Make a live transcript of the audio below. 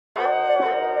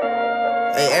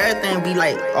Hey, everything be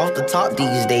like off the top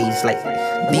these days. Like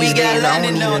these days, I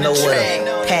don't even know what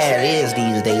a pad is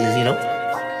these days. You know?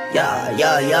 Yeah.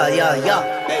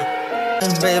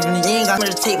 Baby, you ain't got me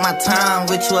to take my time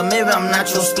with you. Or maybe I'm not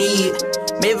your speed.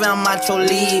 Maybe I'm not your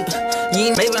lead.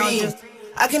 You ain't maybe I'm just.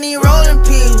 I can even roll in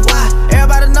peace. Why?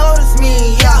 Everybody notice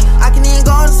me. Yeah, I can even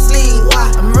go to sleep.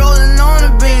 Why? I'm rolling on the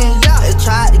beam. They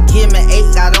tried to give me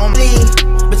 8, I don't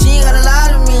believe. But you ain't gotta lie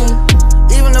to me.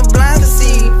 Even the blind can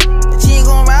see that you ain't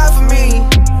gon' ride for me.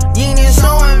 You ain't even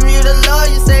showing me the love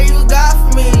you say you got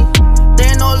for me. There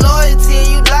ain't no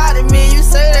loyalty, you lied to me. You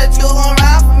say that you gon'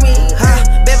 ride for me.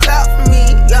 Baby, out for me.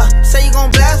 Yeah, say you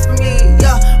gon' blast for me.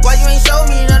 Yeah, why you ain't show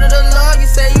me none of the love you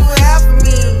say you have for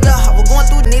me? Yeah, I was going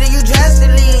through needed you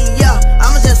drastically. Yeah,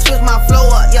 I'ma just switch my flow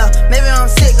up. Yeah, maybe I'm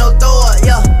sick, no throw up.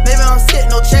 Yeah, maybe I'm sick,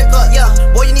 no check up. Yeah,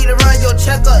 boy, you need to run your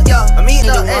checkup. Yeah, I mean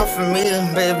the one for me,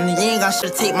 baby. You ain't got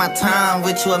shit to take my time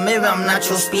with you. Or maybe I'm not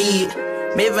your speed.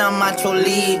 Maybe I'm not your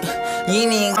lead. You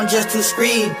ain't even, I'm just too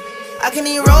screed. I can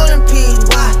even roll in peace.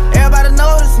 Why? Everybody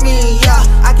notice me. Yeah,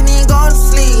 I can even go to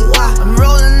sleep. Why? I'm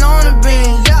rolling on the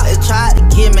beam. Yeah, they tried to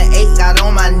give me 8, got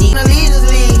on my knee. The leaders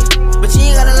leave, but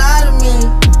you ain't gotta lie to me.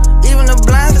 Even the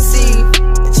blind can see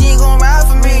that you ain't gon' ride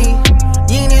for me.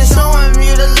 You ain't even showing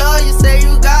me the love you say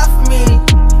you got for me.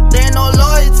 There ain't no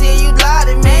loyalty, you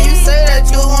lied to me. You say that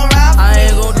you gon' ride for me. I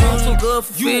ain't gon' do too good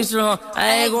for fish,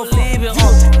 I ain't gon' leave it,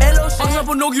 Hello, I'm up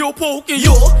on Nokia poking,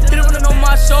 yo. Hit it with it on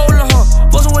my shoulder,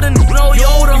 Bustin' with a new no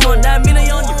Yoda, That mean they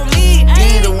on me, You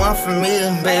ain't the one for me,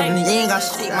 baby. You ain't got to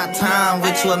take my time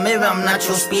with you. Or maybe I'm not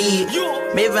your speed.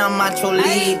 Maybe I'm not your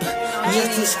lead. You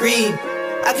just too screed.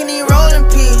 I can even roll in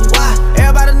peace. Why?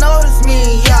 Everybody notice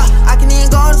me. Yeah, I can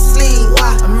even go to sleep.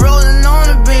 Why? I'm rolling on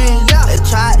the beam. They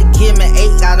tried to give me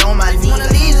 8, got on my knee. One of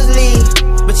these is leave,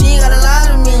 but you ain't gotta lie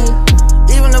to me.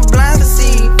 Even the blind can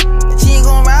see that you ain't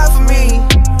gon' ride for me.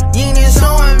 You ain't even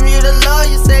showing me the love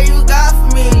you say you got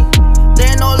for me. There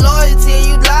ain't no loyalty,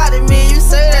 you lied to me. You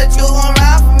say that you gon'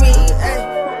 ride for me. Ay.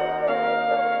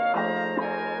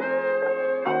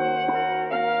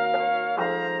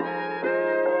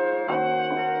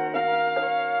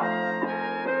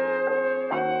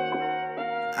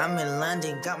 I'm in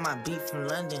London, got my beat from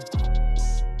London.